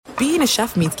being a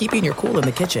chef means keeping your cool in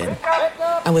the kitchen.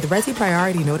 And with Resi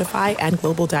Priority Notify and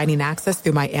Global Dining Access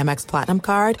through my Amex Platinum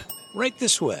card, right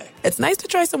this way. It's nice to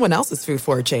try someone else's food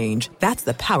for a change. That's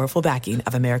the powerful backing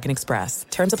of American Express.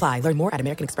 Terms apply. Learn more at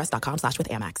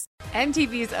americanexpress.com/withAmex.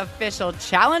 MTV's official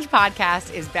Challenge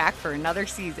podcast is back for another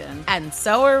season. And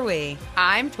so are we.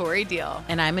 I'm Tori Deal.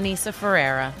 And I'm Anissa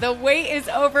Ferreira. The wait is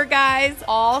over, guys.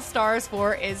 All Stars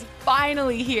 4 is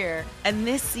finally here. And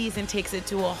this season takes it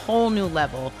to a whole new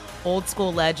level. Old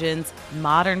school legends,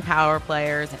 modern power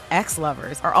players, and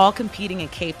ex-lovers are all competing in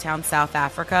Cape Town, South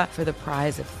Africa for the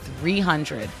prize of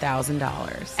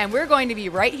 $300,000. And we're going to be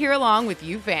right here along with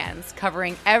you fans,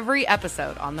 covering every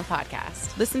episode on the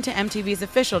podcast. Listen to MTV's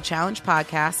official Challenge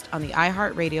podcast on the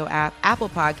iHeartRadio app, Apple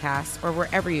Podcasts, or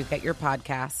wherever you get your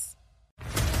podcasts.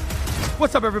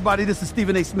 What's up, everybody? This is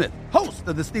Stephen A. Smith, host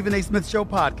of the Stephen A. Smith Show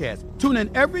podcast. Tune in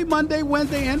every Monday,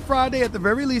 Wednesday, and Friday at the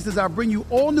very least as I bring you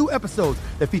all new episodes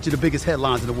that feature the biggest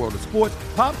headlines in the world of sports,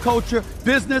 pop culture,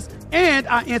 business, and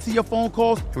I answer your phone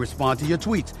calls and respond to your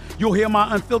tweets. You'll hear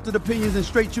my unfiltered opinions and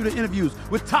straight-shooter interviews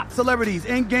with top celebrities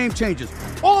and game changers.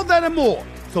 All of that and more.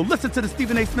 So listen to the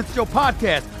Stephen A. Smith Show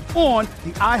podcast on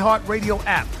the iHeartRadio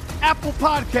app, Apple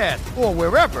Podcasts, or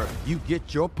wherever you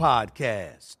get your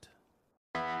podcast.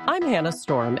 I'm Hannah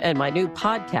Storm, and my new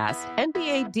podcast,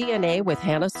 NBA DNA with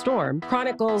Hannah Storm,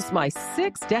 chronicles my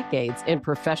 6 decades in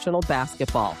professional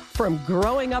basketball. From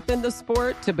growing up in the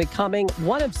sport to becoming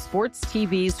one of sports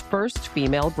TV's first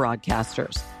female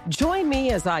broadcasters. Join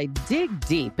me as I dig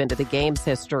deep into the game's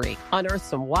history, unearth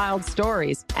some wild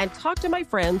stories, and talk to my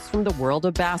friends from the world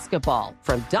of basketball,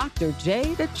 from Dr.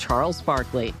 J to Charles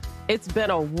Barkley. It's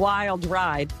been a wild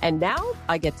ride, and now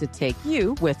I get to take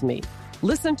you with me.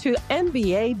 Listen to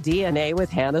NBA DNA with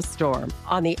Hannah Storm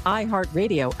on the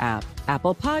iHeartRadio app,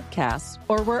 Apple Podcasts,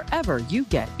 or wherever you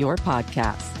get your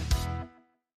podcasts.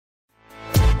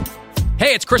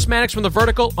 Hey, it's Chris Mannix from The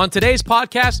Vertical. On today's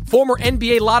podcast, former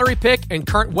NBA lottery pick and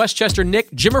current Westchester Knick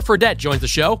Jimmer Fredette joins the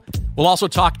show. We'll also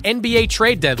talk NBA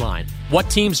trade deadline, what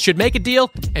teams should make a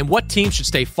deal, and what teams should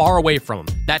stay far away from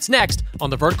them. That's next on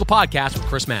The Vertical Podcast with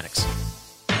Chris Mannix.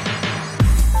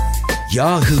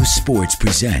 Yahoo Sports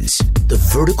presents The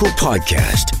Vertical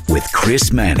Podcast with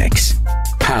Chris Mannix.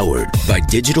 Powered by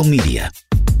digital media.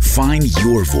 Find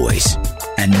your voice.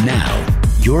 And now,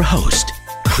 your host,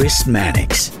 Chris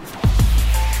Mannix.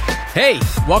 Hey,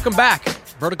 welcome back.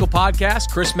 Vertical Podcast,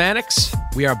 Chris Mannix.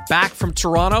 We are back from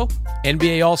Toronto.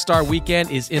 NBA All-Star Weekend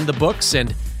is in the books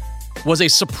and was a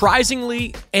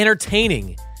surprisingly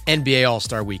entertaining NBA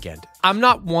All-Star Weekend. I'm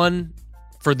not one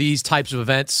for these types of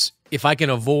events. If I can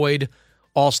avoid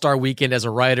All-Star Weekend as a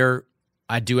writer,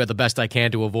 I do the best I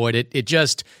can to avoid it. You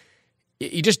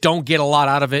just don't get a lot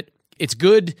out of it. It's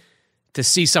good to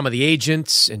see some of the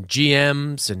agents and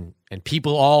GMs and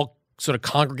people all sort of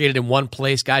congregated in one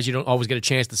place, guys you don't always get a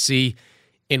chance to see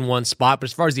in one spot. But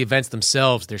as far as the events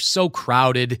themselves, they're so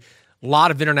crowded, a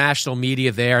lot of international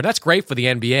media there. That's great for the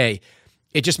NBA.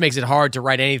 It just makes it hard to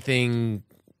write anything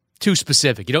too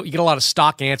specific. You get a lot of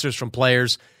stock answers from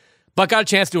players, but got a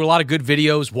chance to do a lot of good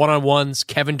videos, one-on-ones,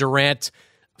 Kevin Durant,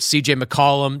 CJ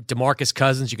McCollum, DeMarcus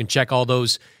Cousins. You can check all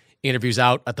those interviews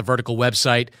out at the Vertical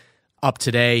website up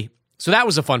today. So that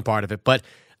was a fun part of it. But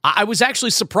I was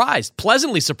actually surprised,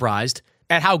 pleasantly surprised,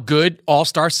 at how good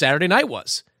All-Star Saturday night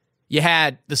was. You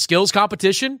had the skills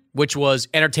competition, which was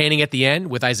entertaining at the end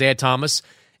with Isaiah Thomas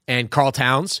and Karl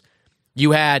Towns.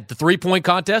 You had the three-point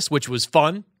contest, which was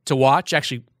fun to watch.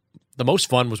 Actually, the most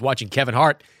fun was watching Kevin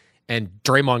Hart and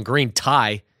Draymond Green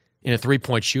tie in a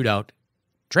three-point shootout.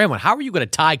 Draymond, how are you going to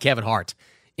tie Kevin Hart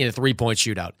in a three-point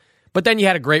shootout? But then you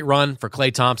had a great run for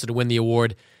Klay Thompson to win the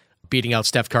award, beating out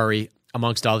Steph Curry,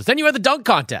 amongst others. Then you had the dunk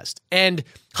contest. And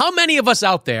how many of us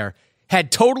out there had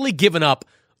totally given up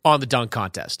on the dunk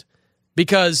contest?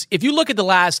 Because if you look at the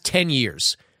last 10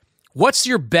 years, what's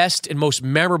your best and most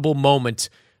memorable moment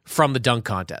from the dunk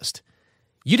contest?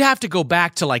 You'd have to go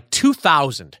back to like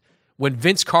 2000 when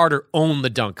Vince Carter owned the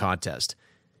dunk contest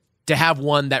to have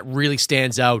one that really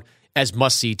stands out as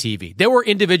must-see TV. There were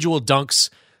individual dunks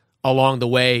along the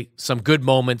way, some good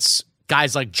moments.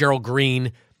 Guys like Gerald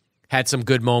Green had some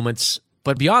good moments.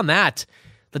 But beyond that,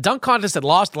 the dunk contest had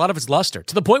lost a lot of its luster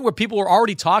to the point where people were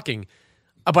already talking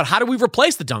about how do we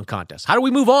replace the dunk contest? How do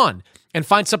we move on and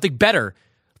find something better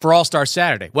for All-Star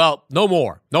Saturday? Well, no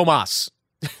more. No mas.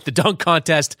 The dunk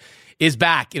contest is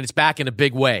back, and it's back in a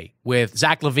big way with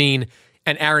Zach LaVine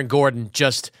and Aaron Gordon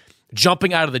just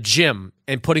jumping out of the gym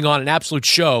and putting on an absolute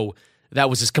show that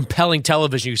was as compelling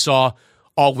television you saw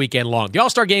all weekend long. The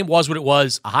All-Star game was what it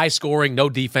was, a high-scoring,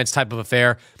 no-defense type of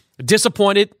affair.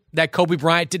 Disappointed that Kobe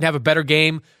Bryant didn't have a better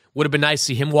game. Would have been nice to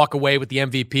see him walk away with the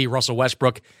MVP, Russell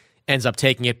Westbrook, ends up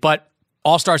taking it. But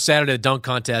All-Star Saturday, the dunk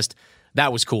contest,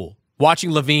 that was cool.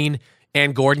 Watching Levine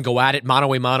and Gordon go at it,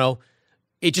 mano a mano,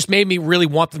 it just made me really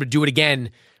want them to do it again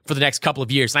for the next couple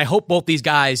of years. And I hope both these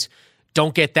guys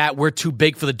don't get that we're too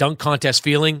big for the dunk contest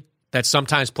feeling that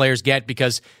sometimes players get,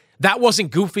 because that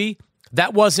wasn't goofy.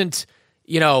 That wasn't,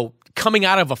 coming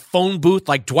out of a phone booth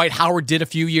like Dwight Howard did a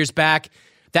few years back.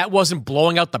 That wasn't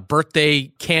blowing out the birthday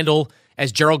candle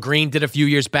as Gerald Green did a few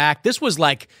years back. This was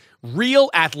like real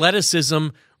athleticism,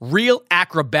 real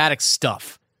acrobatic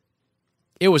stuff.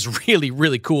 It was really,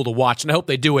 really cool to watch, and I hope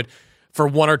they do it for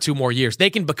 1 or 2 more years. They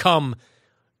can become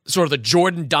sort of the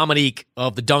Jordan Dominique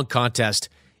of the dunk contest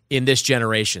in this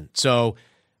generation. So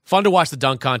fun to watch the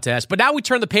dunk contest. But now we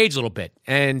turn the page a little bit,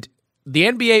 and the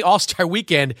NBA All-Star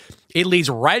Weekend, it leads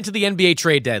right into the NBA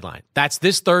trade deadline. That's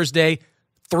this Thursday,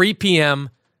 3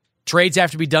 p.m. Trades have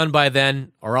to be done by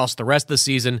then, or else the rest of the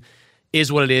season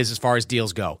is what it is as far as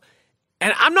deals go.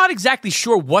 And I'm not exactly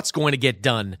sure what's going to get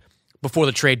done before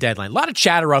the trade deadline. A lot of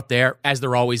chatter out there, as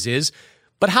there always is,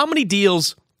 but how many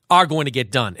deals are going to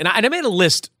get done? And I made a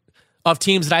list of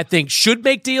teams that I think should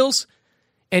make deals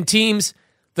and teams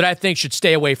that I think should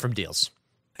stay away from deals.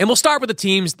 And we'll start with the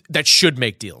teams that should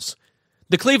make deals.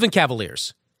 The Cleveland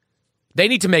Cavaliers. They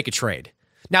need to make a trade.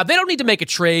 Now, they don't need to make a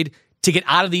trade to get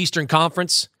out of the Eastern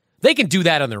Conference. They can do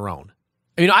that on their own.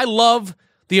 I love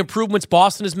the improvements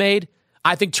Boston has made.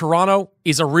 I think Toronto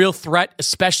is a real threat,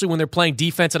 especially when they're playing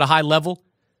defense at a high level.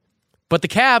 But the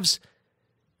Cavs,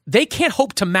 they can't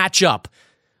hope to match up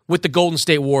with the Golden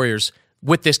State Warriors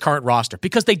with this current roster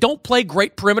because they don't play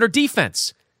great perimeter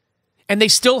defense. And they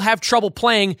still have trouble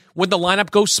playing when the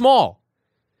lineup goes small.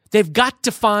 They've got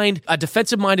to find a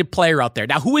defensive-minded player out there.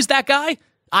 Now, who is that guy?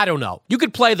 I don't know. You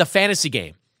could play the fantasy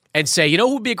game and say,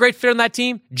 who would be a great fit on that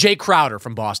team? Jay Crowder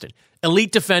from Boston.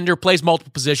 Elite defender, plays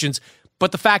multiple positions.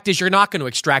 But the fact is, you're not going to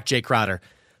extract Jay Crowder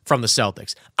from the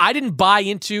Celtics. I didn't buy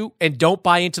into and don't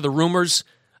buy into the rumors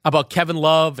about Kevin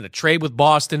Love and a trade with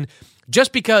Boston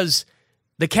just because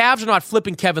the Cavs are not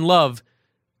flipping Kevin Love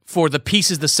for the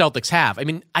pieces the Celtics have.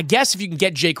 I guess if you can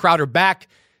get Jay Crowder back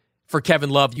for Kevin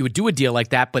Love, you would do a deal like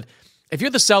that. But if you're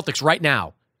the Celtics right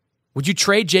now, would you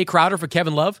trade Jay Crowder for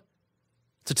Kevin Love?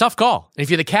 It's a tough call. And if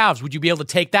you're the Cavs, would you be able to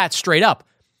take that straight up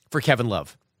for Kevin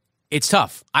Love? It's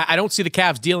tough. I don't see the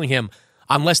Cavs dealing him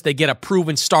unless they get a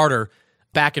proven starter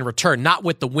back in return, not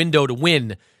with the window to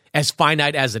win as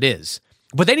finite as it is.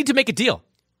 But they need to make a deal.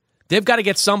 They've got to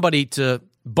get somebody to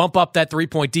bump up that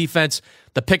three-point defense,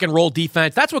 the pick-and-roll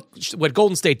defense. That's what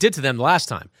Golden State did to them the last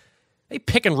time. They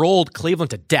pick-and-rolled Cleveland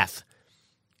to death.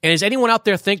 And does anyone out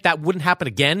there think that wouldn't happen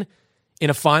again in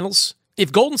a finals?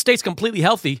 If Golden State's completely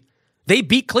healthy, they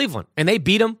beat Cleveland, and they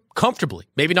beat them comfortably.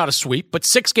 Maybe not a sweep, but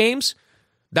 6 games,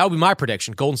 that would be my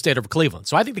prediction, Golden State over Cleveland.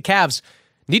 So I think the Cavs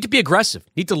need to be aggressive,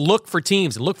 need to look for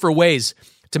teams and look for ways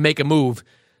to make a move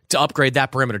to upgrade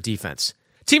that perimeter defense.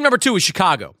 Team number 2 is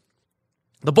Chicago.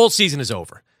 The Bulls season is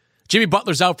over. Jimmy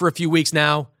Butler's out for a few weeks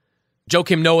now.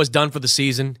 Joakim Noah's done for the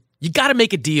season. You got to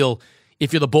make a deal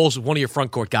if you're the Bulls with one of your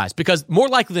front court guys, because more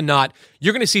likely than not,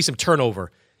 you're going to see some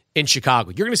turnover in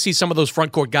Chicago. You're going to see some of those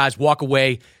front court guys walk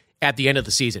away at the end of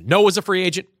the season. Noah's a free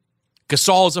agent.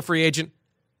 Gasol is a free agent.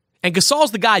 And Gasol's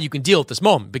the guy you can deal at this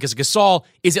moment because Gasol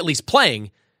is at least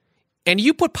playing. And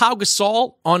you put Pau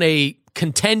Gasol on a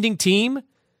contending team,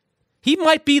 he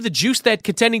might be the juice that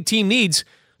contending team needs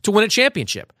to win a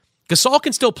championship. Gasol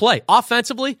can still play.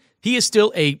 Offensively, he is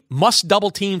still a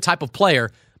must-double team type of player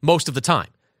most of the time.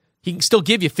 He can still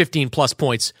give you 15-plus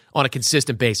points on a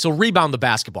consistent basis. He'll rebound the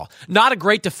basketball. Not a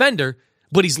great defender,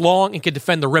 but he's long and can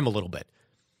defend the rim a little bit.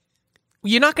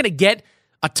 You're not going to get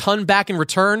a ton back in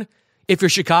return if you're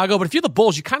Chicago, but if you're the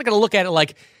Bulls, you kind of got to look at it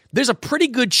like there's a pretty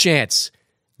good chance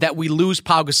that we lose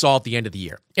Pau Gasol at the end of the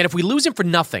year. And if we lose him for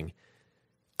nothing,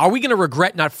 are we going to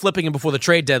regret not flipping him before the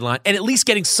trade deadline and at least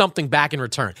getting something back in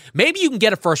return? Maybe you can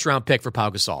get a first-round pick for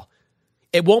Pau Gasol.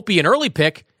 It won't be an early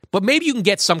pick, but maybe you can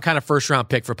get some kind of first-round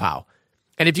pick for Pau.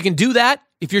 And if you can do that,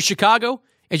 if you're Chicago,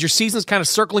 as your season's kind of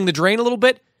circling the drain a little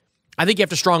bit, I think you have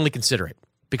to strongly consider it.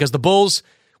 Because the Bulls,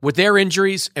 with their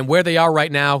injuries and where they are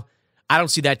right now, I don't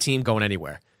see that team going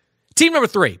anywhere. Team number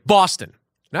 3, Boston.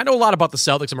 And I know a lot about the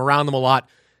Celtics. I'm around them a lot,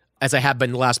 as I have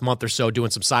been the last month or so doing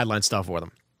some sideline stuff for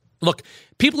them. Look,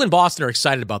 people in Boston are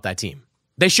excited about that team.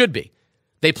 They should be.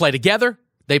 They play together.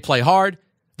 They play hard.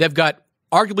 They've got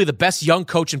arguably the best young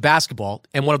coach in basketball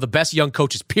and one of the best young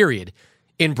coaches, period,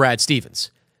 in Brad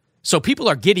Stevens. So people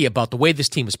are giddy about the way this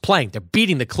team is playing. They're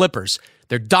beating the Clippers.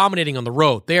 They're dominating on the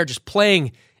road. They are just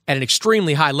playing at an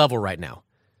extremely high level right now.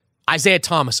 Isaiah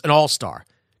Thomas, an all-star.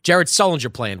 Jared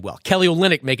Sullinger playing well. Kelly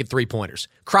Olynyk making 3-pointers.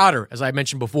 Crowder, as I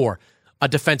mentioned before, a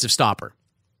defensive stopper.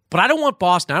 But I don't want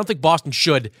Boston. I don't think Boston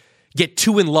should get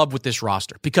too in love with this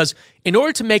roster because in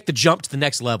order to make the jump to the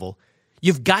next level,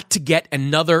 you've got to get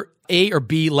another A or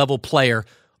B level player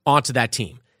onto that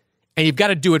team. And you've got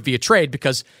to do it via trade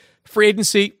because free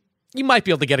agency, you might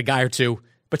be able to get a guy or two,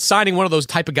 but signing one of those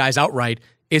type of guys outright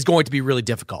is going to be really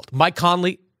difficult. Mike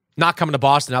Conley, not coming to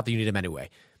Boston, not that you need him anyway.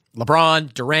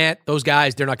 LeBron, Durant, those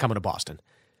guys, they're not coming to Boston.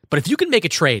 But if you can make a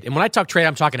trade, and when I talk trade,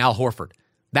 I'm talking Al Horford,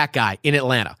 that guy in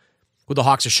Atlanta, who the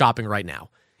Hawks are shopping right now.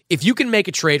 If you can make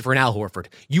a trade for an Al Horford,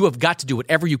 you have got to do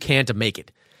whatever you can to make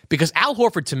it. Because Al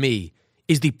Horford, to me,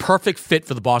 is the perfect fit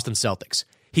for the Boston Celtics.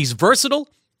 He's versatile,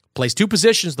 plays two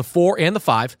positions, the 4 and the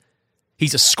 5.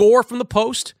 He's a scorer from the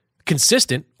post,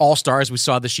 consistent, all-star as we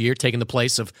saw this year, taking the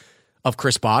place of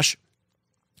Chris Bosh.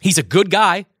 He's a good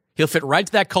guy. He'll fit right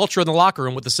to that culture in the locker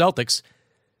room with the Celtics.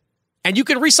 And you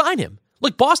can re-sign him.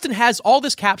 Look, Boston has all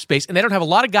this cap space, and they don't have a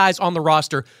lot of guys on the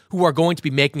roster who are going to be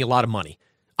making a lot of money.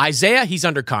 Isaiah, he's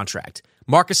under contract.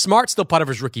 Marcus Smart, still part of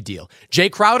his rookie deal. Jay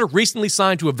Crowder recently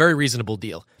signed to a very reasonable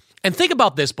deal. And think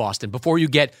about this, Boston, before you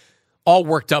get all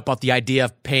worked up about the idea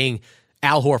of paying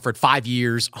Al Horford 5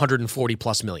 years,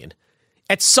 $140+ million.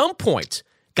 At some point,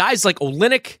 guys like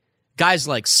Olynyk, guys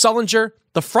like Sullinger,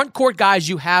 the front court guys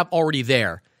you have already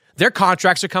there, their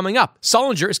contracts are coming up.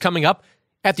 Sullinger is coming up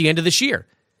at the end of this year.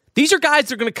 These are guys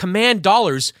that are going to command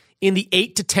dollars in the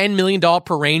 $8 to $10 million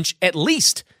per range at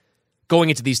least going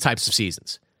into these types of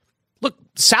seasons. Look,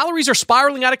 salaries are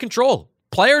spiraling out of control.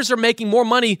 Players are making more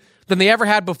money than they ever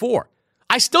had before.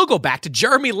 I still go back to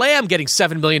Jeremy Lamb getting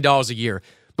 $7 million a year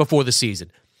before the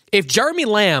season. If Jeremy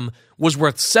Lamb was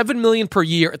worth $7 million per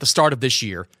year at the start of this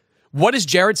year, what is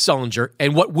Jared Sullinger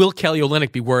and what will Kelly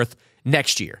Olynyk be worth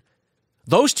next year?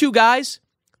 Those two guys,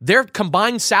 their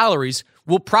combined salaries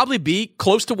will probably be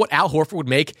close to what Al Horford would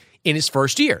make in his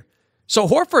first year. So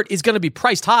Horford is going to be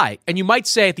priced high, and you might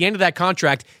say at the end of that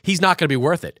contract, he's not going to be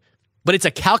worth it. But it's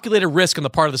a calculated risk on the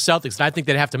part of the Celtics that I think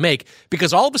they'd have to make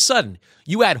because all of a sudden,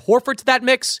 you add Horford to that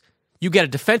mix, you get a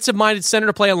defensive-minded center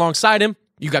to play alongside him,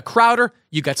 you got Crowder,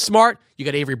 you got Smart, you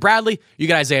got Avery Bradley, you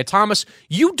got Isaiah Thomas.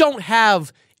 You don't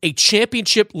have a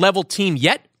championship-level team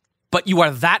yet, but you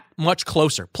are that much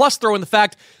closer. Plus, throw in the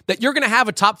fact that you're going to have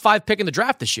a top 5 pick in the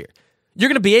draft this year. You're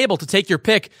going to be able to take your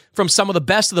pick from some of the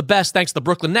best thanks to the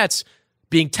Brooklyn Nets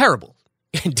being terrible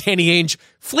and Danny Ainge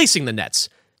fleecing the Nets.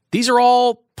 These are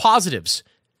all positives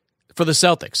for the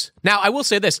Celtics. Now, I will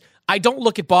say this. I don't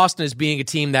look at Boston as being a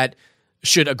team that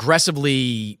should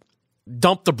aggressively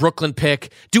dump the Brooklyn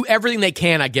pick, do everything they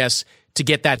can, I guess, to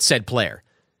get that said player.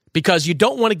 Because you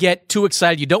don't want to get too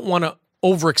excited. You don't want to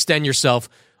overextend yourself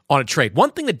on a trade.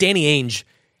 One thing that Danny Ainge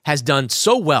has done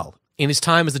so well in his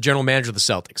time as the general manager of the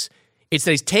Celtics, it's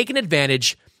that he's taken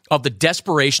advantage of the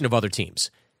desperation of other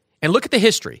teams. And look at the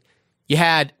history. You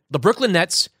had the Brooklyn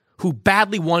Nets, who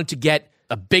badly wanted to get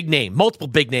a big name, multiple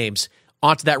big names,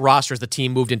 onto that roster as the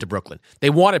team moved into Brooklyn. They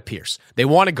wanted Pierce. They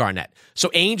wanted Garnett. So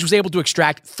Ainge was able to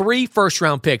extract 3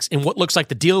 first-round picks in what looks like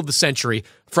the deal of the century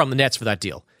from the Nets for that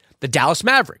deal. The Dallas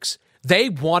Mavericks, they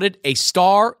wanted a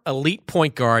star elite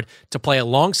point guard to play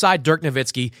alongside Dirk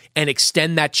Nowitzki and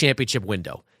extend that championship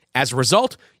window. As a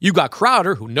result, you got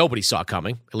Crowder, who nobody saw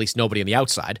coming, at least nobody on the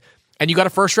outside, and you got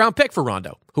a first-round pick for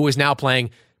Rondo, who is now playing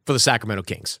for the Sacramento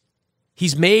Kings.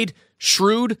 He's made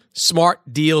shrewd, smart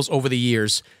deals over the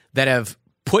years that have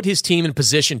put his team in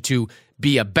position to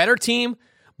be a better team,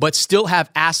 but still have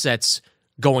assets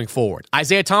going forward.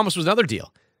 Isaiah Thomas was another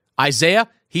deal. Isaiah,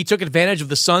 he took advantage of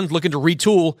the Suns looking to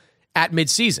retool at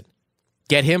midseason.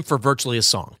 Get him for virtually a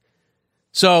song.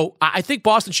 So I think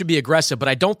Boston should be aggressive, but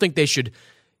I don't think they should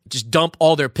just dump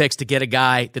all their picks to get a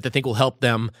guy that they think will help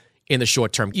them in the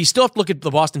short term. You still have to look at the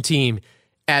Boston team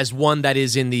as one that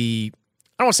is in the,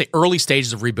 I don't want to say early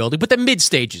stages of rebuilding, but the mid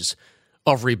stages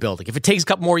of rebuilding. If it takes a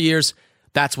couple more years,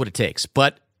 that's what it takes.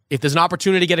 But if there's an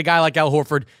opportunity to get a guy like Al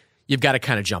Horford, you've got to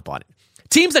kind of jump on it.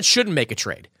 Teams that shouldn't make a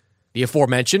trade, the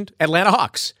aforementioned Atlanta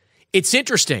Hawks. It's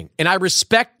interesting, and I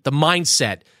respect the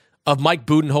mindset of Mike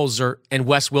Budenholzer and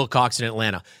Wes Wilcox in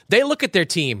Atlanta. They look at their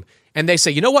team and they say,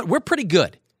 you know what, we're pretty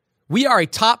good. We are a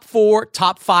top 4,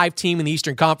 top 5 team in the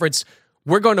Eastern Conference.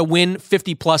 We're going to win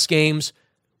 50-plus games.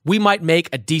 We might make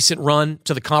a decent run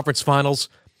to the conference finals.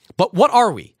 But what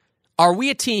are we? Are we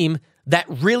a team that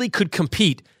really could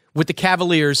compete with the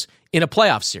Cavaliers in a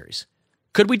playoff series?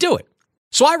 Could we do it?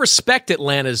 So I respect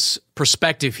Atlanta's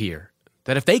perspective here,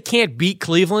 that if they can't beat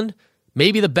Cleveland,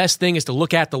 maybe the best thing is to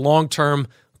look at the long-term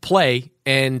play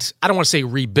and, I don't want to say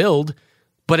rebuild,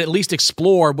 but at least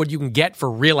explore what you can get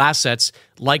for real assets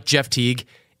like Jeff Teague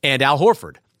and Al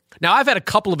Horford. Now, I've had a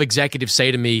couple of executives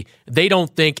say to me they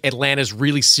don't think Atlanta's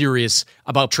really serious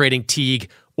about trading Teague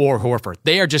or Horford.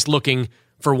 They are just looking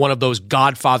for one of those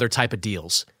Godfather type of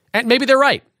deals. And maybe they're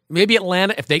right. Maybe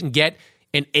Atlanta, if they can get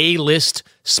an A-list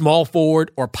small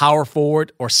forward or power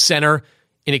forward or center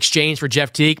in exchange for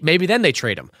Jeff Teague, maybe then they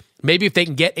trade him. Maybe if they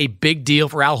can get a big deal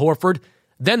for Al Horford,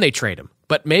 then they trade him.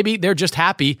 But maybe they're just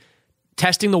happy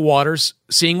testing the waters,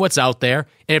 seeing what's out there.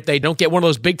 And if they don't get one of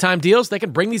those big-time deals, they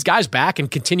can bring these guys back and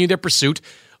continue their pursuit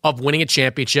of winning a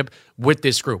championship with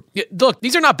this group. Look,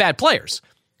 these are not bad players.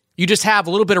 You just have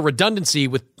a little bit of redundancy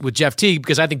with Jeff Teague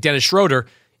because I think Dennis Schroeder,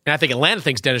 and I think Atlanta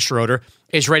thinks Dennis Schroeder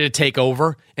is ready to take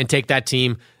over and take that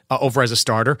team over as a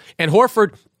starter. And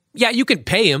Horford, yeah, you can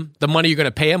pay him the money you're going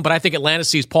to pay him, but I think Atlanta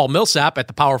sees Paul Millsap at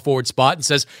the power forward spot and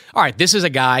says, all right, this is a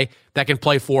guy that can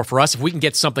play four for us. If we can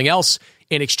get something else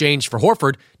in exchange for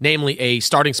Horford, namely a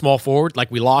starting small forward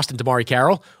like we lost in DeMarre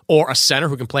Carroll, or a center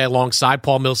who can play alongside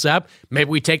Paul Millsap, maybe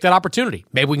we take that opportunity.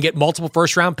 Maybe we can get multiple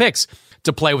first-round picks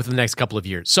to play with in the next couple of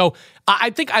years. So I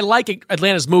think I like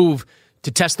Atlanta's move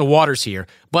to test the waters here,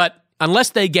 but unless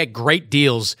they get great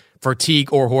deals for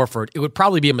Teague or Horford, it would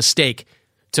probably be a mistake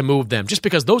to move them, just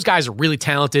because those guys are really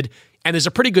talented, and there's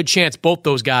a pretty good chance both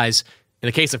those guys, in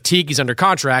the case of Teague, he's under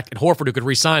contract, and Horford, who could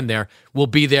re-sign there, will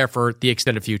be there for the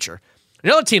extended future.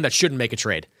 Another team that shouldn't make a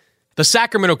trade, the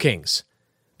Sacramento Kings.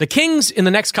 The Kings, in the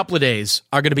next couple of days,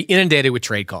 are going to be inundated with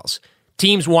trade calls.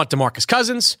 Teams want DeMarcus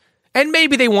Cousins, and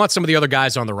maybe they want some of the other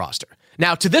guys on the roster.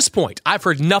 Now, to this point, I've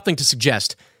heard nothing to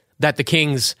suggest that the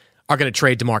Kings are going to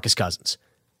trade DeMarcus Cousins.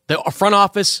 The front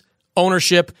office,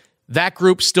 ownership, that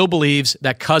group still believes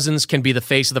that Cousins can be the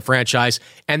face of the franchise,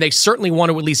 and they certainly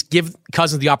want to at least give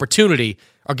Cousins the opportunity,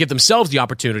 or give themselves the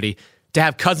opportunity, to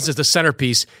have Cousins as the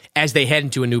centerpiece as they head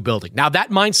into a new building. Now, that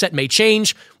mindset may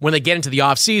change when they get into the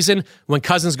offseason, when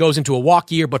Cousins goes into a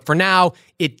walk year, but for now,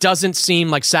 it doesn't seem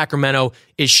like Sacramento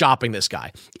is shopping this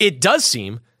guy. It does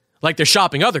seem like they're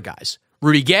shopping other guys.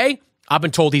 Rudy Gay, I've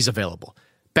been told he's available.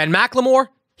 Ben McLemore,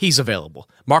 he's available.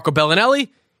 Marco Bellinelli,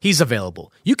 he's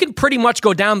available. You can pretty much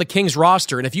go down the Kings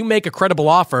roster, and if you make a credible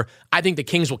offer, I think the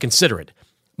Kings will consider it.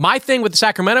 My thing with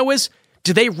Sacramento is,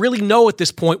 do they really know at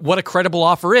this point what a credible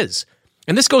offer is?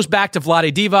 And this goes back to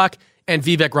Vlade Divac and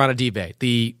Vivek Ranadive,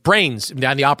 the brains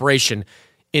behind the operation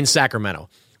in Sacramento.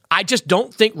 I just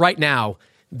don't think right now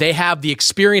they have the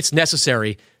experience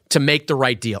necessary to make the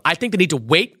right deal. I think they need to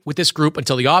wait with this group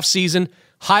until the offseason,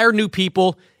 hire new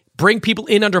people, bring people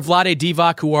in under Vlade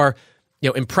Divac who are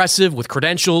impressive with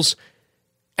credentials,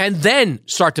 and then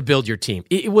start to build your team.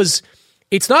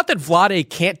 It's not that Vlade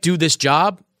can't do this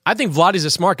job. I think Vlade's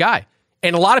a smart guy.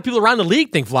 And a lot of people around the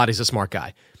league think Vlade's a smart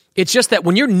guy. It's just that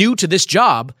when you're new to this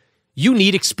job, you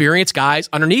need experienced guys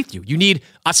underneath you. You need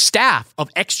a staff of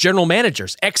ex-general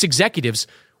managers, ex-executives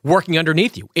working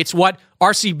underneath you. It's what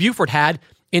R.C. Buford had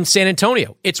in San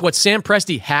Antonio. It's what Sam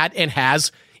Presti had and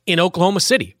has in Oklahoma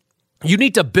City. You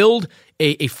need to build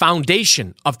a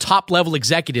foundation of top-level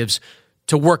executives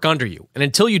to work under you. And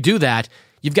until you do that,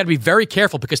 you've got to be very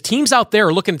careful, because teams out there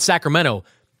are looking at Sacramento,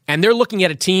 and they're looking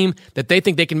at a team that they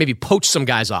think they can maybe poach some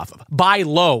guys off of, buy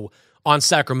low on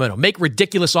Sacramento, make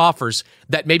ridiculous offers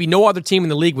that maybe no other team in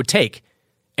the league would take,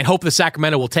 and hope that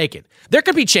Sacramento will take it. There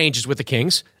could be changes with the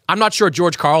Kings. I'm not sure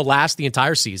George Karl lasts the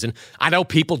entire season. I know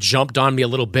people jumped on me a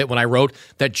little bit when I wrote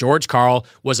that George Karl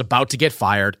was about to get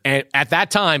fired. And at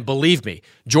that time, believe me,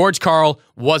 George Karl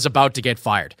was about to get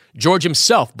fired. George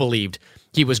himself believed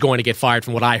he was going to get fired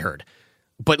from what I heard.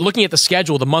 But looking at the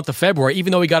schedule, the month of February,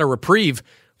 even though he got a reprieve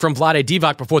from Vlade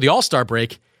Divac before the All-Star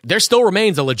break, there still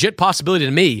remains a legit possibility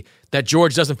to me that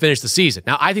George doesn't finish the season.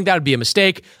 Now, I think that would be a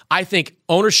mistake. I think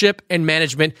ownership and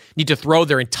management need to throw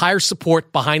their entire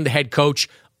support behind the head coach.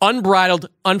 Unbridled,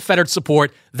 unfettered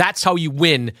support. That's how you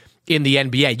win in the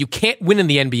NBA. You can't win in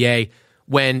the NBA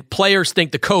when players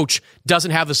think the coach doesn't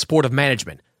have the support of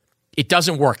management. It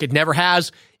doesn't work. It never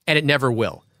has, and it never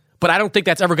will. But I don't think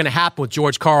that's ever going to happen with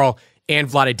George Karl and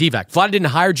Vlade Divac. Vlade didn't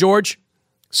hire George,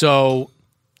 so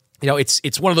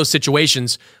it's one of those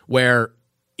situations where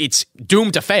it's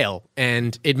doomed to fail,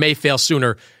 and it may fail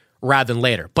sooner rather than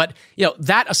later. But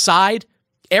that aside,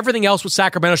 everything else with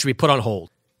Sacramento should be put on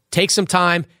hold. Take some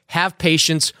time, have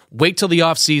patience, wait till the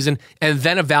offseason, and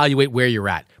then evaluate where you're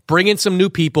at. Bring in some new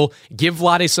people, give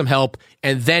Vlade some help,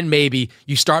 and then maybe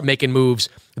you start making moves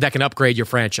that can upgrade your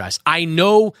franchise. I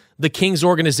know the Kings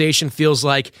organization feels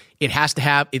like it has to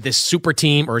have this super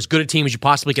team, or as good a team as you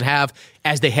possibly can have,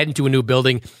 as they head into a new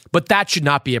building, but that should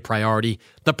not be a priority.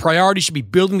 The priority should be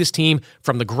building this team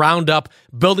from the ground up,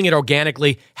 building it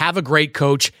organically, have a great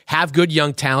coach, have good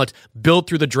young talent, build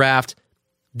through the draft,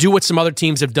 do what some other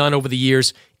teams have done over the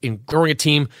years in growing a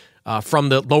team from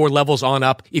the lower levels on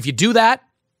up. If you do that,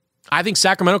 I think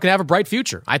Sacramento can have a bright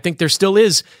future. I think there still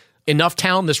is enough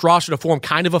talent in this roster to form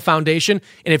kind of a foundation.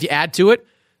 And if you add to it,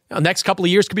 the next couple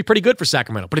of years could be pretty good for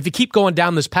Sacramento. But if you keep going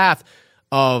down this path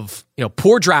of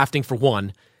poor drafting for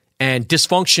one and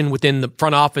dysfunction within the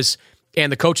front office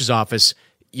and the coach's office,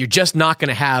 you're just not going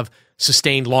to have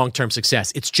sustained long-term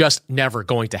success. It's just never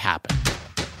going to happen.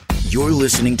 You're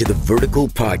listening to the Vertical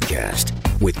Podcast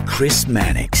with Chris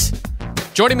Mannix.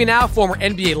 Joining me now, former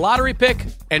NBA lottery pick,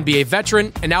 NBA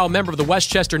veteran, and now a member of the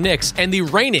Westchester Knicks and the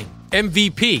reigning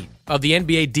MVP of the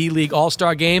NBA D-League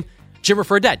All-Star Game, Jimmer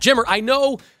Fredette. Jimmer, I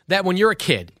know that when you're a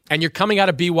kid and you're coming out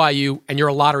of BYU and you're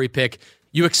a lottery pick,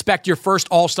 you expect your first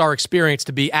All-Star experience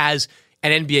to be as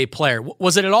an NBA player.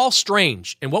 Was it at all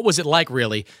strange, and what was it like,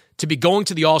 really, to be going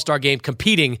to the All-Star Game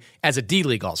competing as a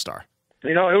D-League All-Star?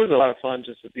 It was a lot of fun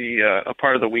just to be a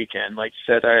part of the weekend. Like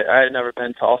you said, I had never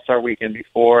been to All-Star Weekend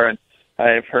before, and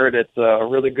I've heard it's a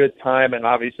really good time and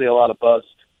obviously a lot of buzz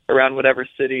around whatever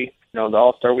city the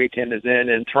All-Star Weekend is in.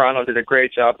 And Toronto did a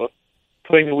great job of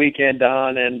putting the weekend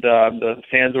on, and the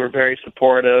fans were very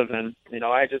supportive. And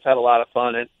I just had a lot of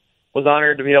fun and was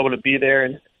honored to be able to be there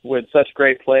and with such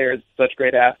great players, such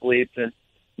great athletes, and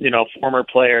former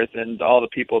players and all the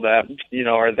people that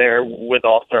are there with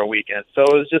All-Star Weekend. So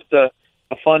it was just a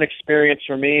fun experience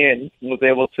for me, and was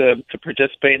able to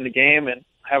participate in the game and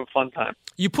have a fun time.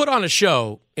 You put on a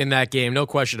show in that game, no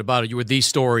question about it. You were the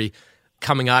story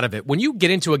coming out of it. When you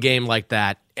get into a game like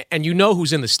that, and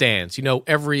who's in the stands,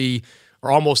 every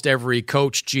or almost every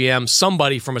coach, GM,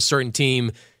 somebody from a certain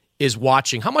team is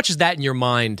watching. How much is that in your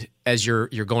mind as you're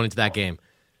going into that game?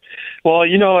 Well,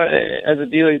 as a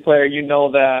D-League player,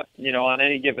 that, on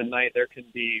any given night there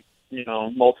could be,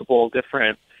 multiple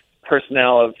different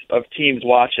personnel of teams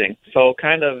watching. So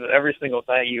kind of every single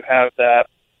night you have that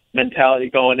mentality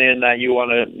going in that you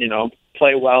want to,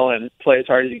 play well and play as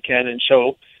hard as you can and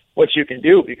show what you can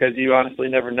do, because you honestly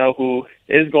never know who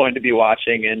is going to be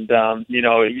watching. And,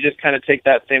 you just kind of take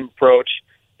that same approach.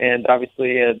 And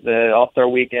obviously at the All-Star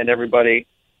Weekend,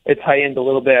 it's heightened a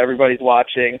little bit. Everybody's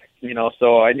watching,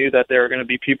 so I knew that there were going to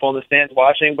be people in the stands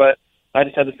watching, but I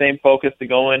just had the same focus to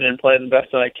go in and play the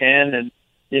best that I can. And,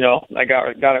 I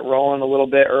got it rolling a little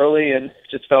bit early and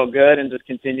just felt good and just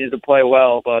continued to play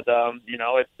well. But,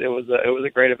 it was a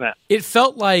great event. It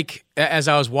felt like, as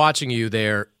I was watching you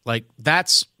there, like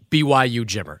that's BYU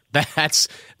Jimmer.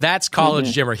 That's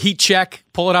college Jimmer. Heat check,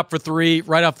 pull it up for three,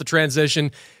 right off the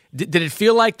transition. Did it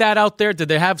feel like that out there? Did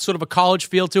they have sort of a college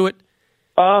feel to it?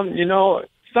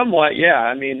 Somewhat, yeah.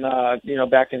 I mean,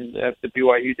 back in the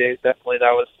BYU days, definitely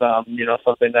that was,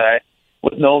 something that I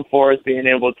was known for, is being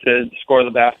able to score the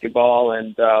basketball.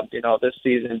 And, this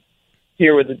season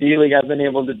here with the D-League, I've been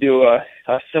able to do a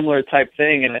similar type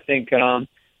thing. And I think, a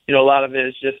lot of it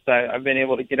is just I've been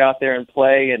able to get out there and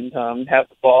play and have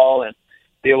the ball and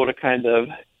be able to kind of,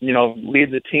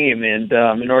 lead the team. And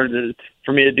in order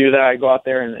for me to do that, I go out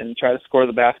there and try to score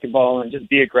the basketball and just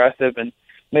be aggressive and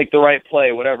make the right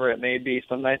play, whatever it may be.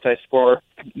 Some nights I score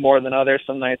more than others.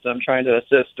 Some nights I'm trying to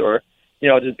assist or,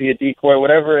 just be a decoy,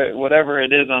 whatever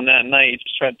it is on that night. You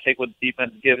just try to take what the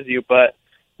defense gives you. But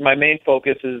my main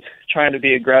focus is trying to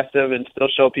be aggressive and still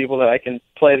show people that I can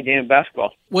play the game of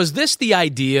basketball. Was this the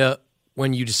idea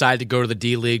when you decided to go to the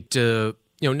D-League to,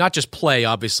 not just play,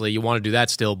 obviously, you want to do that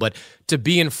still, but to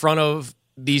be in front of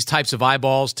these types of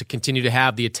eyeballs, to continue to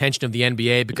have the attention of the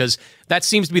NBA? Because that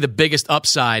seems to be the biggest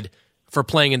upside for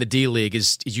playing in the D-League,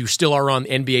 is you still are on the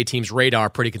NBA team's radar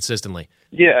pretty consistently.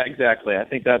 Yeah, exactly. I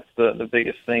think that's the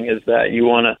biggest thing, is that you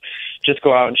want to just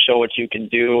go out and show what you can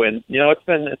do. And,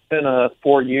 it's been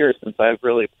 4 years since I've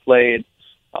really played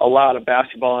a lot of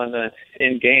basketball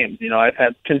in games. I've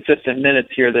had consistent minutes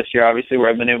here this year, obviously, where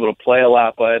I've been able to play a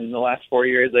lot, but in the last 4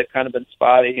 years, they've kind of been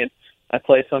spotty, and I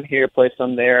play some here, play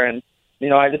some there. And,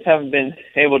 I just haven't been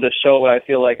able to show what I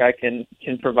feel like I can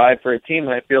provide for a team.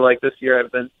 And I feel like this year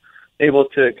I've been able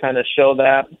to kind of show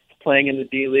that playing in the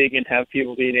D-League and have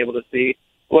people being able to see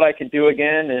what I can do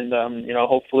again. And,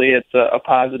 hopefully it's a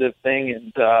positive thing,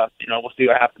 and, we'll see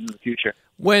what happens in the future.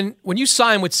 When you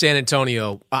signed with San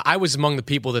Antonio, I was among the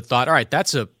people that thought, all right,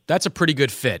 that's a pretty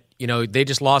good fit. They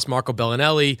just lost Marco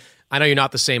Bellinelli. I know you're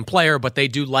not the same player, but they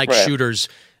do like shooters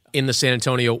in the San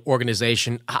Antonio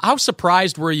organization. How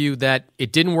surprised were you that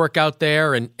it didn't work out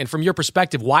there? And from your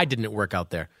perspective, why didn't it work out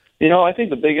there? I think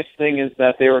the biggest thing is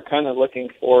that they were kind of looking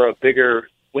for a bigger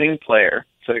wing player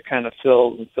to kind of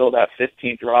fill that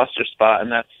 15th roster spot.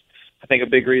 And that's, I think, a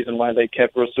big reason why they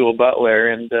kept Rasul Butler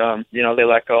and, they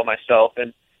let go of myself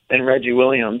and Reggie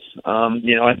Williams.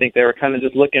 I think they were kind of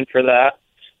just looking for that.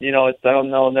 I don't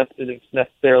know if it's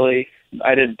necessarily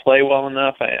I didn't play well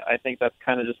enough. I think that's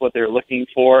kind of just what they were looking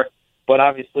for. But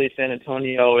obviously, San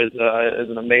Antonio is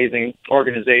an amazing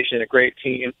organization, a great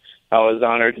team. I was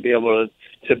honored to be able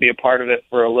to be a part of it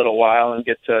for a little while and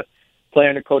get to play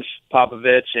under Coach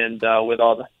Popovich and with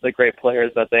all the great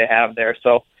players that they have there.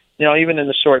 So, even in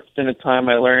the short stint of time,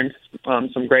 I learned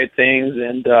some great things,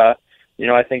 and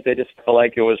I think they just felt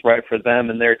like it was right for them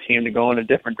and their team to go in a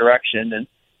different direction. And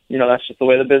that's just the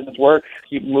way the business works.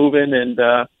 Keep moving and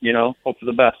hope for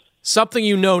the best. Something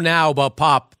you know now about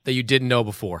Pop that you didn't know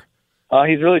before.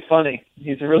 He's really funny.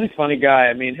 He's a really funny guy.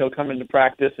 I mean, he'll come into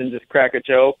practice and just crack a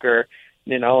joke or,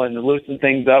 and loosen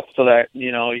things up so that,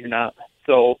 you're not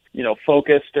so,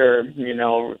 focused or,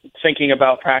 thinking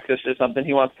about practice or something.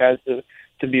 He wants guys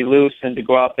to be loose and to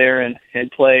go out there and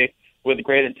play with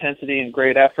great intensity and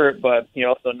great effort, but he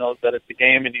also knows that it's a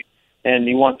game and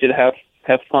he wants you to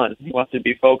have fun. He wants you to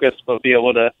be focused, but be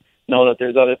able to know that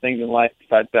there's other things in life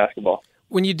besides basketball.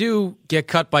 When you do get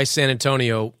cut by San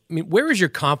Antonio, I mean, where is your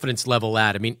confidence level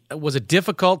at? I mean, was it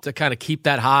difficult to kind of keep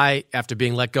that high after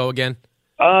being let go again?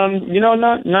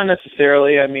 Not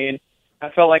necessarily. I mean,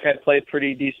 I felt like I played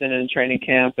pretty decent in training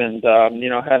camp and,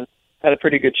 had a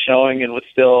pretty good showing and was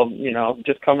still,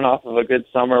 just coming off of a good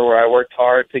summer where I worked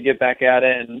hard to get back at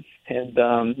it and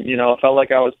felt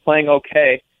like I was playing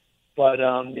okay. But,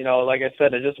 like I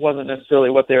said, it just wasn't necessarily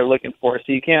what they were looking for.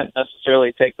 So you can't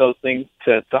necessarily take those things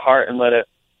to heart and let it,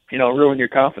 ruin your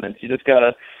confidence. You just got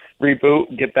to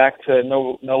reboot, get back to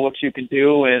know what you can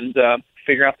do and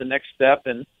figure out the next step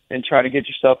and try to get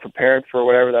yourself prepared for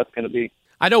whatever that's going to be.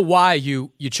 I know why you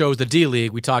chose the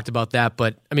D-League. We talked about that.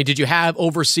 But, I mean, did you have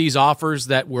overseas offers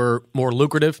that were more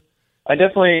lucrative? I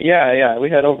definitely, yeah.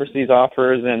 We had overseas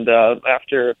offers. And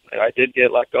after I did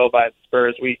get let go by the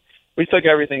Spurs, we took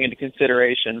everything into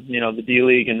consideration, the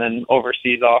D-League and then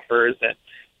overseas offers. And,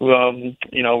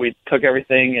 we took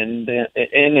everything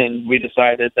and we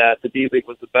decided that the D-League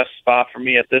was the best spot for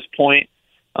me at this point.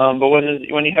 But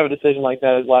when you have a decision like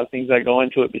that, there's a lot of things that go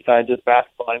into it besides just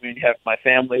basketball. I mean, you have my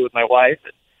family with my wife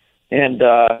and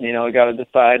we got to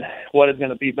decide what is going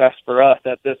to be best for us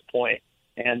at this point.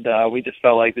 And we just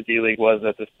felt like the D-League was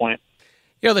at this point.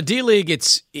 The D-League,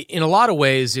 it's in a lot of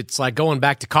ways, it's like going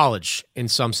back to college in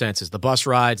some senses. The bus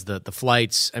rides, the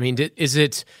flights. I mean,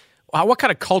 what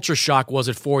kind of culture shock was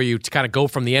it for you to kind of go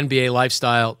from the NBA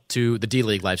lifestyle to the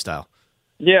D-League lifestyle?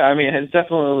 Yeah, I mean, it's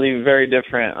definitely very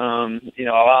different.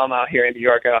 While I'm out here in New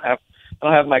York, I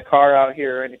don't have my car out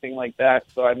here or anything like that.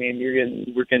 So, I mean,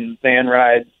 we're getting van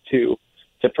rides to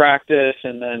practice,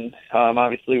 and then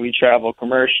obviously we travel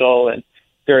commercial. And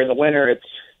during the winter,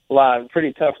 it's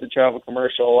pretty tough to travel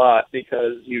commercial a lot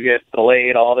because you get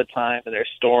delayed all the time, and there's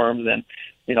storms, and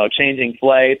changing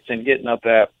flights and getting up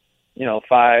at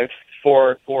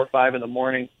 4 or 5 in the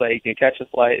morning so you can catch a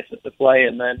flight,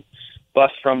 and then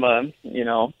bus from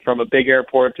a big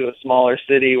airport to a smaller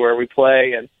city where we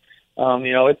play, and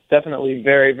it's definitely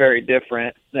very, very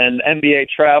different than NBA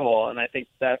travel. And I think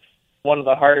that's one of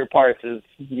the harder parts is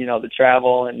the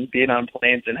travel and being on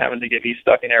planes and having to get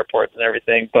stuck in airports and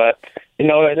everything. But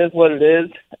it is what it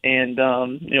is, and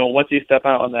once you step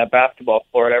out on that basketball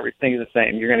floor, everything's the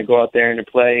same. You're going to go out there and you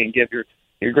play and give your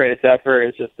greatest effort.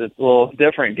 It's a little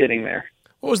different getting there.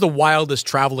 What was the wildest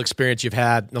travel experience you've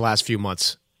had in the last few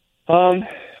months?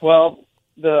 Well,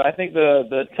 I think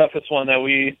the toughest one that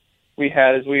we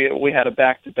had is we had a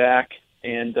back-to-back,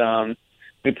 and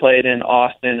we played in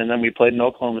Austin, and then we played in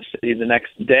Oklahoma City the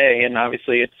next day. And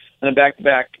obviously, it's in a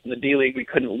back-to-back in the D-League. We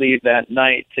couldn't leave that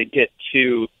night to get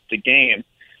to the game,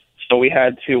 so we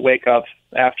had to wake up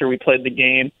after we played the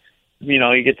game.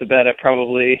 You get to bed at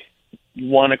probably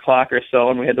 1 o'clock or so,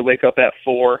 and we had to wake up at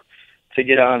 4 to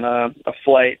get on a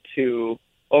flight to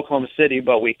Oklahoma City,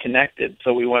 but we connected.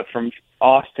 So we went from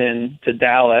Austin to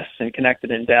Dallas and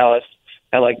connected in Dallas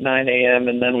at like 9 a.m.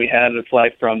 And then we had a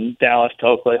flight from Dallas to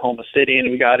Oklahoma City, and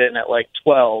we got in at like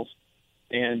 12.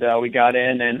 And we got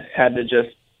in and had to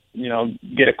just,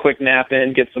 get a quick nap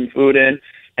in, get some food in,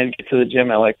 and get to the gym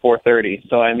at like 4:30.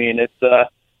 So, I mean, it's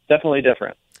definitely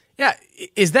different. Yeah.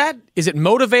 Is it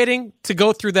motivating to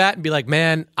go through that and be like,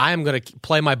 man, I am going to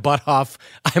play my butt off.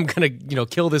 I'm going to,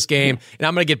 kill this game, and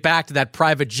I'm going to get back to that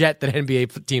private jet that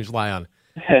NBA teams fly on?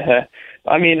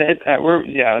 I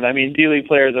mean, D-League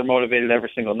players are motivated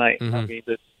every single night.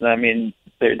 Mm-hmm.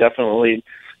 They definitely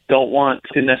don't want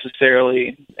to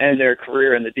necessarily end their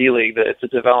career in the D-League. It's a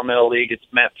developmental league. It's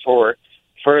meant for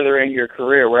furthering your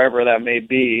career wherever that may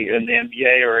be, in the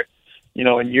NBA or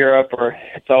in Europe, or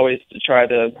it's always to try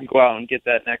to go out and get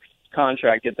that next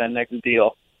contract, get that next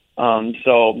deal.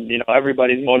 So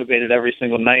everybody's motivated every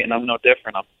single night, and I'm no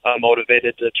different. I'm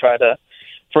motivated to try to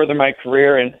further my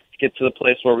career and get to the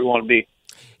place where we want to be.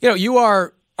 You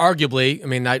are arguably, I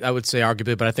mean, I would say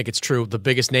arguably, but I think it's true, the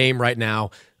biggest name right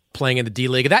now playing in the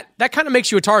D-League. That kind of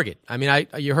makes you a target. I mean,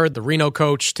 you heard the Reno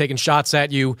coach taking shots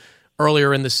at you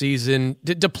earlier in the season.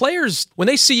 Do players, when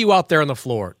they see you out there on the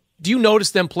floor, do you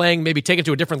notice them playing, maybe taking it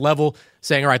to a different level,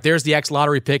 saying, all right, there's the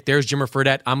ex-lottery pick, there's Jimmer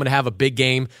Fredette, I'm going to have a big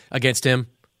game against him?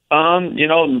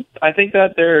 I think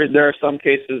that there are some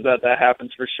cases that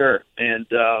happens for sure. And,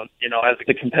 as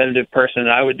a competitive person,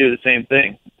 I would do the same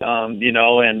thing,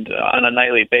 and on a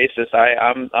nightly basis,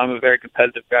 I'm a very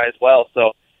competitive guy as well.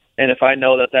 So, and if I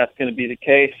know that that's going to be the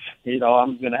case,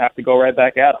 I'm going to have to go right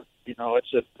back at him.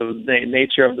 It's just the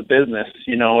nature of the business.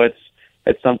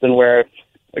 It's something where if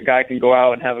a guy can go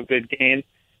out and have a good game,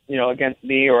 against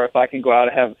me, or if I can go out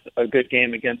and have a good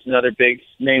game against another big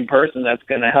name person, that's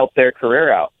going to help their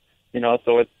career out.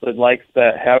 So it's the likes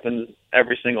that happens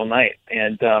every single night,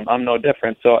 and I'm no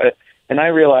different. So, and I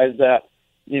realize that,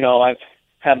 I've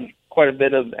had quite a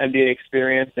bit of NBA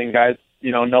experience, and guys,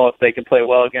 know if they can play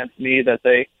well against me, that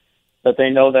they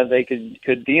know that they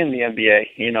could be in the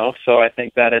NBA. So I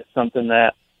think that it's something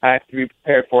that I have to be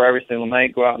prepared for every single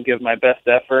night. Go out and give my best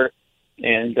effort,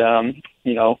 and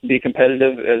be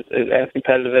competitive as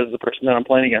competitive as the person that I'm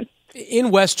playing against.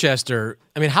 In Westchester,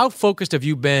 I mean, how focused have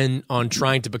you been on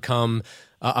trying to become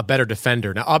a better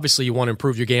defender? Now, obviously, you want to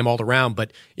improve your game all around,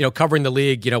 but, covering the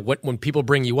league, when people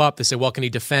bring you up, they say, well, can he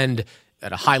defend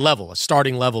at a high level, a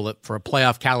starting level for a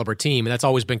playoff caliber team? And that's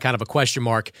always been kind of a question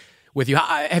mark with you.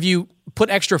 Have you put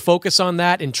extra focus on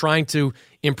that and trying to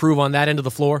improve on that end of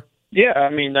the floor? Yeah, I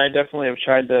mean, I definitely have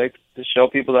tried to show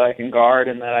people that I can guard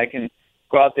and that I can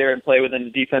go out there and play within the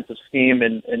defensive scheme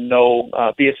and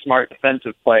be a smart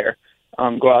defensive player.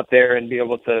 Go out there and be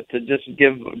able to just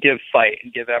give fight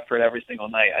and give effort every single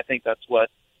night. I think that's what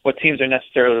teams are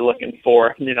necessarily looking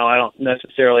for. I don't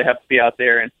necessarily have to be out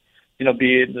there and,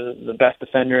 be the best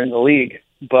defender in the league.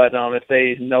 But if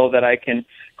they know that I can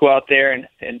go out there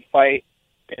and fight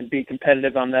and be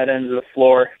competitive on that end of the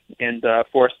floor and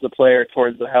force the player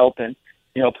towards the help and,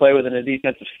 play within a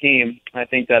defensive scheme, I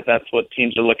think that's what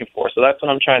teams are looking for. So that's what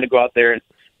I'm trying to go out there and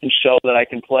show that I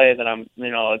can play, that I'm,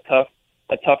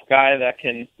 a tough guy that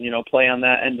can, play on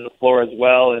that end of the floor as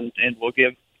well, and will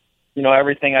give,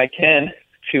 everything I can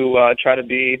to try to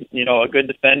be, a good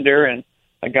defender and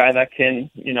a guy that can,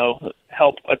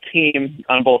 help a team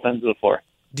on both ends of the floor.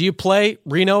 Do you play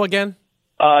Reno again?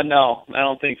 No, I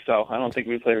don't think so. I don't think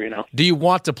we play Reno. Do you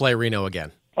want to play Reno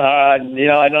again? I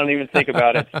don't even think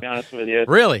about it, to be honest with you.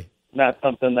 Really? Not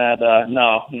something that,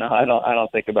 no, I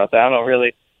don't think about that.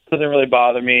 It doesn't really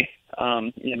bother me.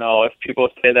 If people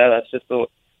say that, that's just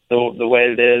the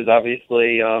way it is.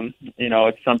 Obviously,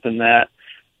 it's something that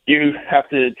you have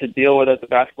to deal with as a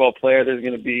basketball player. There's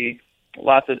going to be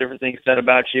lots of different things said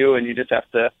about you, and you just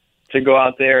have to go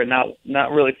out there and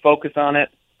not really focus on it,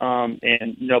 and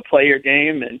play your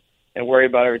game and worry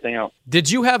about everything else. Did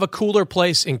you have a cooler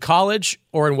place in college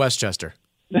or in Westchester?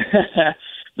 This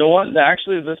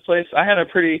place, I had a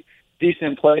pretty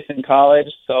decent place in college.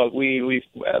 So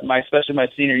especially my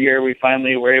senior year, we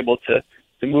finally were able to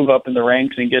move up in the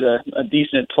ranks and get a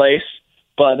decent place.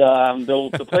 But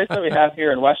the place that we have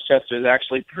here in Westchester is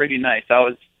actually pretty nice. I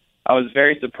was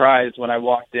very surprised when I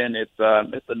walked in. It's a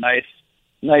nice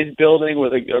building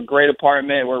with a great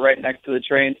apartment. We're right next to the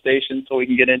train station, so we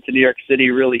can get into New York City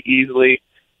really easily.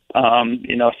 So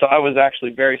I was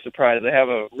actually very surprised. They have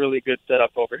a really good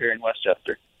setup over here in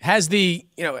Westchester. Has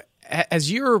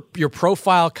your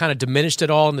profile kind of diminished at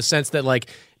all in the sense that,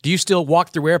 like, do you still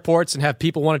walk through airports and have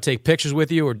people want to take pictures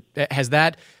with you, or has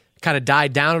that kind of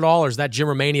died down at all, or does that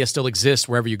Jimmer mania still exist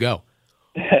wherever you go?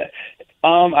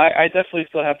 I definitely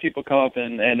still have people come up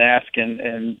and ask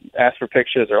for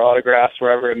pictures or autographs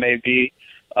wherever it may be.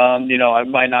 It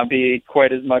might not be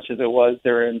quite as much as it was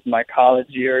during my college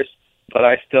years, but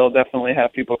I still definitely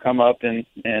have people come up and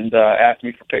ask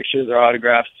me for pictures or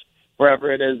autographs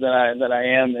wherever it is that I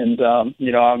am, and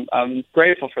I'm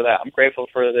grateful for that. I'm grateful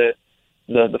for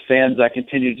the fans that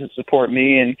continue to support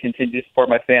me and continue to support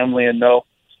my family and know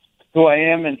who I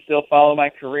am and still follow my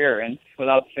career. And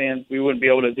without fans, we wouldn't be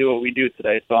able to do what we do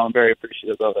today. So I'm very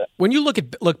appreciative of it. When you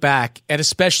look back at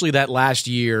especially that last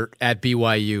year at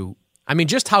BYU, I mean,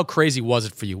 just how crazy was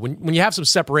it for you? When you have some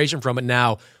separation from it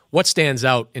now, what stands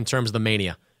out in terms of the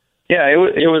mania? Yeah, it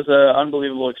was an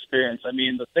unbelievable experience. I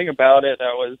mean, the thing about it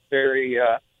that was very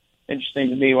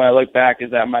interesting to me when I look back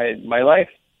is that my life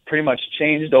pretty much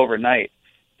changed overnight.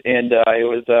 And it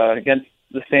was against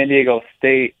the San Diego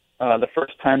State, the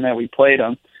first time that we played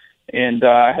them. And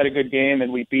I had a good game,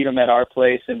 and we beat them at our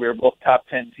place, and we were both top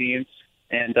 10 teams.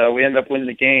 And we ended up winning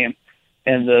the game.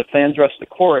 And the fans rushed the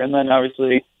court, and then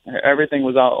obviously everything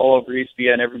was all over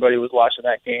ESPN. Everybody was watching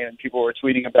that game, and people were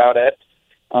tweeting about it.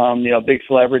 Big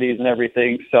celebrities and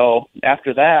everything. So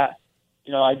after that,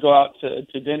 I'd go out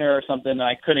to dinner or something, and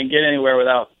I couldn't get anywhere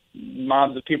without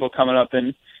mobs of people coming up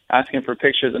and asking for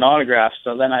pictures and autographs.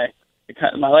 So then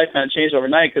my life kind of changed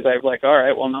overnight, because I was like, all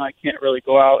right, well, now I can't really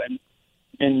go out and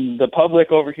in the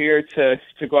public over here to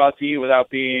go out to eat without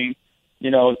being,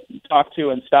 talked to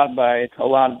and stopped by a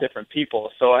lot of different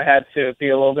people. So I had to be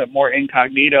a little bit more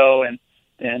incognito and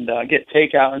get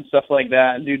takeout and stuff like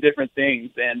that and do different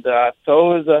things. And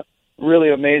so it was a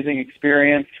really amazing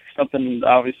experience, something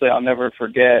obviously I'll never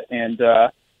forget, and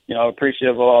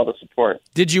appreciative of all the support.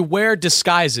 Did you wear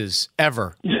disguises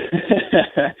ever?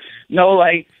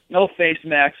 No face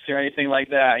masks or anything like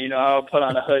that. I'll put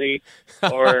on a hoodie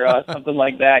or something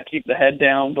like that, keep the head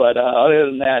down. But other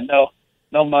than that,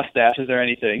 no mustaches or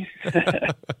anything.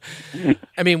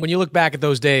 I mean, when you look back at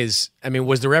those days,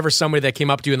 was there ever somebody that came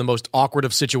up to you in the most awkward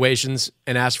of situations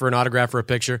and asked for an autograph or a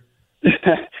picture?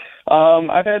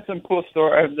 I've had some cool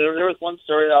stories. There was one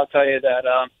story that I'll tell you that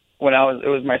when it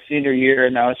was my senior year,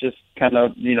 and I was just kind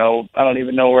of, I don't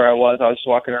even know where I was. I was just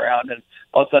walking around, and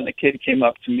all of a sudden a kid came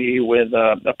up to me with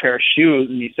a pair of shoes,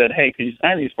 and he said, "Hey, can you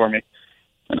sign these for me?"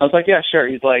 And I was like, "Yeah, sure."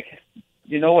 He's like,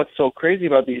 "You know what's so crazy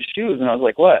about these shoes?" And I was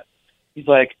like, "What?" He's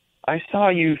like, "I saw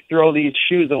you throw these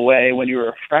shoes away when you were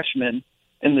a freshman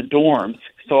in the dorms.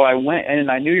 So I went,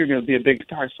 and I knew you were going to be a big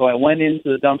star. So I went into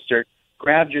the dumpster,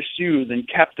 grabbed your shoes, and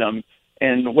kept them,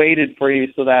 and waited for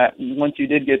you so that once you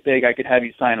did get big, I could have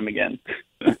you sign them again."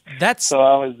 So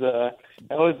I was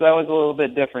that was a little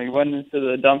bit different. He went into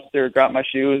the dumpster, got my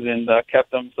shoes, and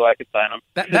kept them so I could sign them.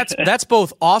 That's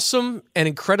both awesome and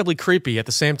incredibly creepy at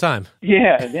the same time.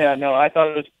 Yeah. No, I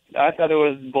thought it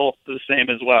was both the same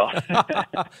as well.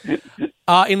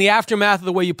 In the aftermath of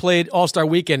the way you played All-Star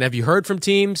Weekend, have you heard from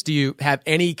teams? Do you have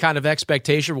any kind of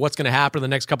expectation of what's going to happen in the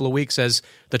next couple of weeks as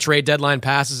the trade deadline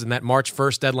passes and that March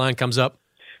 1st deadline comes up?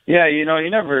 Yeah, you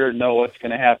never know what's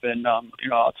going to happen.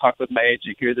 I'll talk with my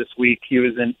agent here this week. He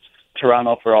was in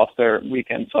Toronto for All-Star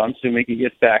Weekend, so I'm assuming he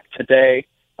gets back today.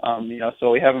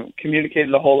 So we haven't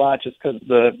communicated a whole lot just because of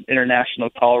the international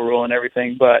call rule and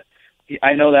everything, but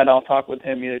I know that I'll talk with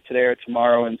him either today or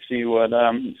tomorrow and see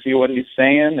what he's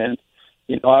saying. And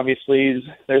obviously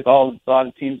there's a lot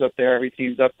of teams up there. Every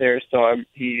team's up there, so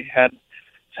he had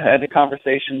the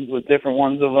conversations with different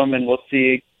ones of them, and we'll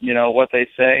see what they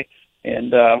say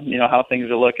and how things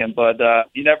are looking. But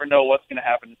you never know what's going to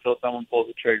happen until someone pulls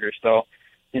the trigger. So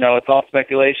it's all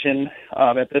speculation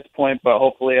at this point, but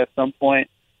hopefully at some point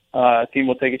a team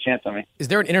will take a chance on me. Is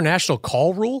there an international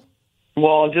call rule?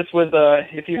 Well, just with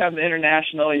if you have the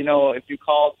international, if you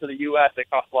call to the U.S., it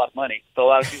costs a lot of money. So a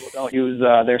lot of people don't use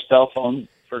their cell phone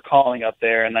for calling up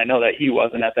there, and I know that he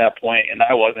wasn't at that point, and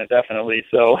I wasn't definitely.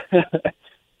 So,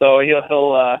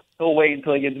 he'll wait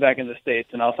until he gets back in the States,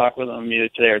 and I'll talk with him either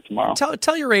today or tomorrow.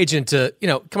 Tell your agent to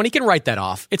come on, he can write that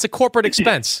off. It's a corporate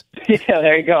expense. Yeah,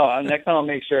 there you go. Next time I'll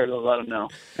make sure to let him know.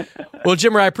 Well,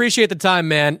 Jimmer, I appreciate the time,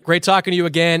 man. Great talking to you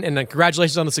again, and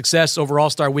congratulations on the success over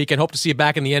All-Star Weekend. Hope to see you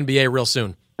back in the NBA real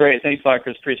soon. Great. Thanks a lot,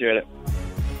 Chris. Appreciate it.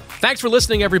 Thanks for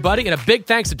listening, everybody, and a big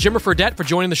thanks to Jimmer Fredette for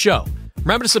joining the show.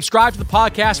 Remember to subscribe to the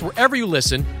podcast wherever you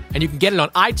listen, and you can get it on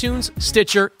iTunes,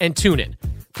 Stitcher, and TuneIn.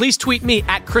 Please tweet me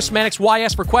at Chris Mannix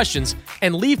YS for questions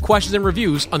and leave questions and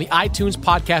reviews on the iTunes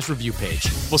podcast review page.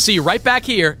 We'll see you right back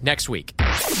here next week.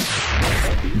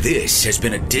 This has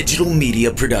been a digital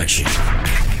media production.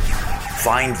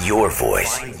 Find your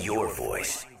voice.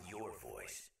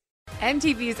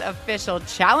 MTV's official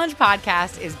Challenge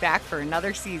podcast is back for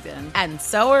another season. And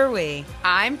so are we.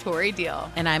 I'm Tori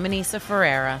Deal. And I'm Anissa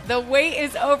Ferreira. The wait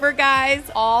is over, guys.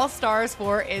 All Stars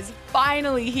 4 is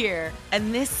finally here.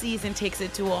 And this season takes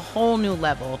it to a whole new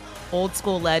level. Old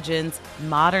school legends,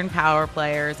 modern power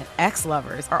players, and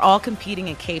ex-lovers are all competing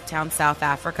in Cape Town, South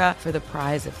Africa for the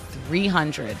prize of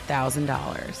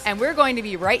 $300,000. And we're going to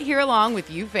be right here along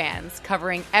with you fans,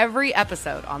 covering every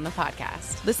episode on the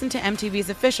podcast. Listen to MTV's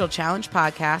official Challenge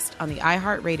podcast on the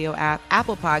iHeartRadio app,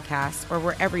 Apple Podcasts, or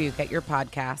wherever you get your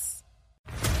podcasts.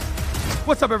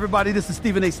 What's up, everybody? This is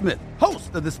Stephen A. Smith,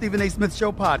 host of the Stephen A. Smith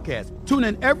Show podcast. Tune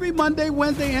in every Monday,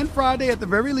 Wednesday, and Friday at the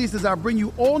very least as I bring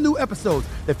you all new episodes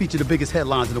that feature the biggest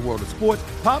headlines in the world of sports,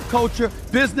 pop culture,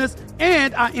 business,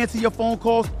 and I answer your phone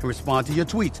calls and respond to your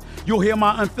tweets. You'll hear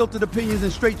my unfiltered opinions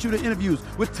and straight-shooter interviews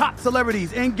with top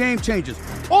celebrities and game changers.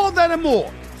 All that and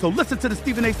more. So listen to the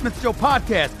Stephen A. Smith Show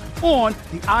podcast on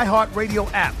the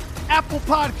iHeartRadio app, Apple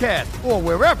Podcasts, or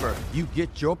wherever you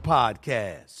get your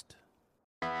podcast.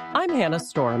 I'm Hannah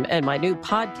Storm, and my new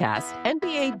podcast,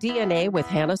 NBA DNA with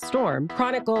Hannah Storm,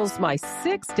 chronicles my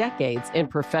 6 decades in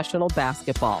professional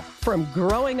basketball. From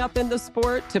growing up in the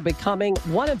sport to becoming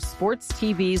one of sports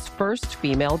TV's first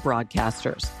female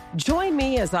broadcasters. Join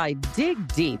me as I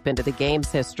dig deep into the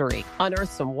game's history,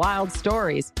 unearth some wild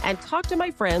stories, and talk to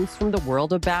my friends from the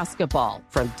world of basketball,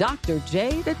 from Dr.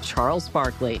 J to Charles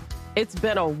Barkley. It's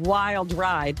been a wild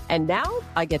ride, and now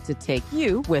I get to take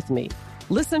you with me.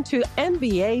 Listen to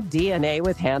NBA DNA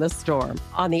with Hannah Storm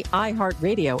on the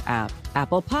iHeartRadio app,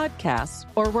 Apple Podcasts,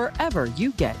 or wherever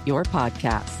you get your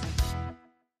podcasts.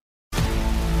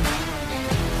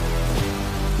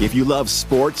 If you love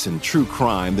sports and true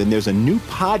crime, then there's a new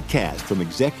podcast from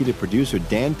executive producer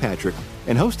Dan Patrick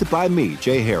and hosted by me,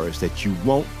 Jay Harris, that you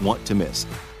won't want to miss.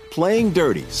 Playing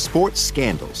Dirty: Sports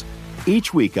Scandals.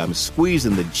 Each week, I'm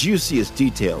squeezing the juiciest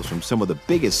details from some of the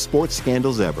biggest sports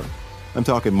scandals ever. I'm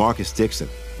talking Marcus Dixon,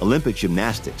 Olympic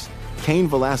gymnastics, Cain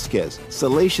Velasquez,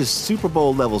 salacious Super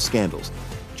Bowl-level scandals.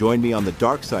 Join me on the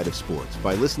dark side of sports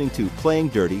by listening to Playing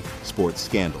Dirty: Sports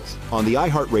Scandals on the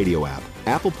iHeartRadio app,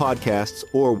 Apple Podcasts,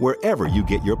 or wherever you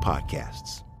get your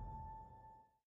podcasts.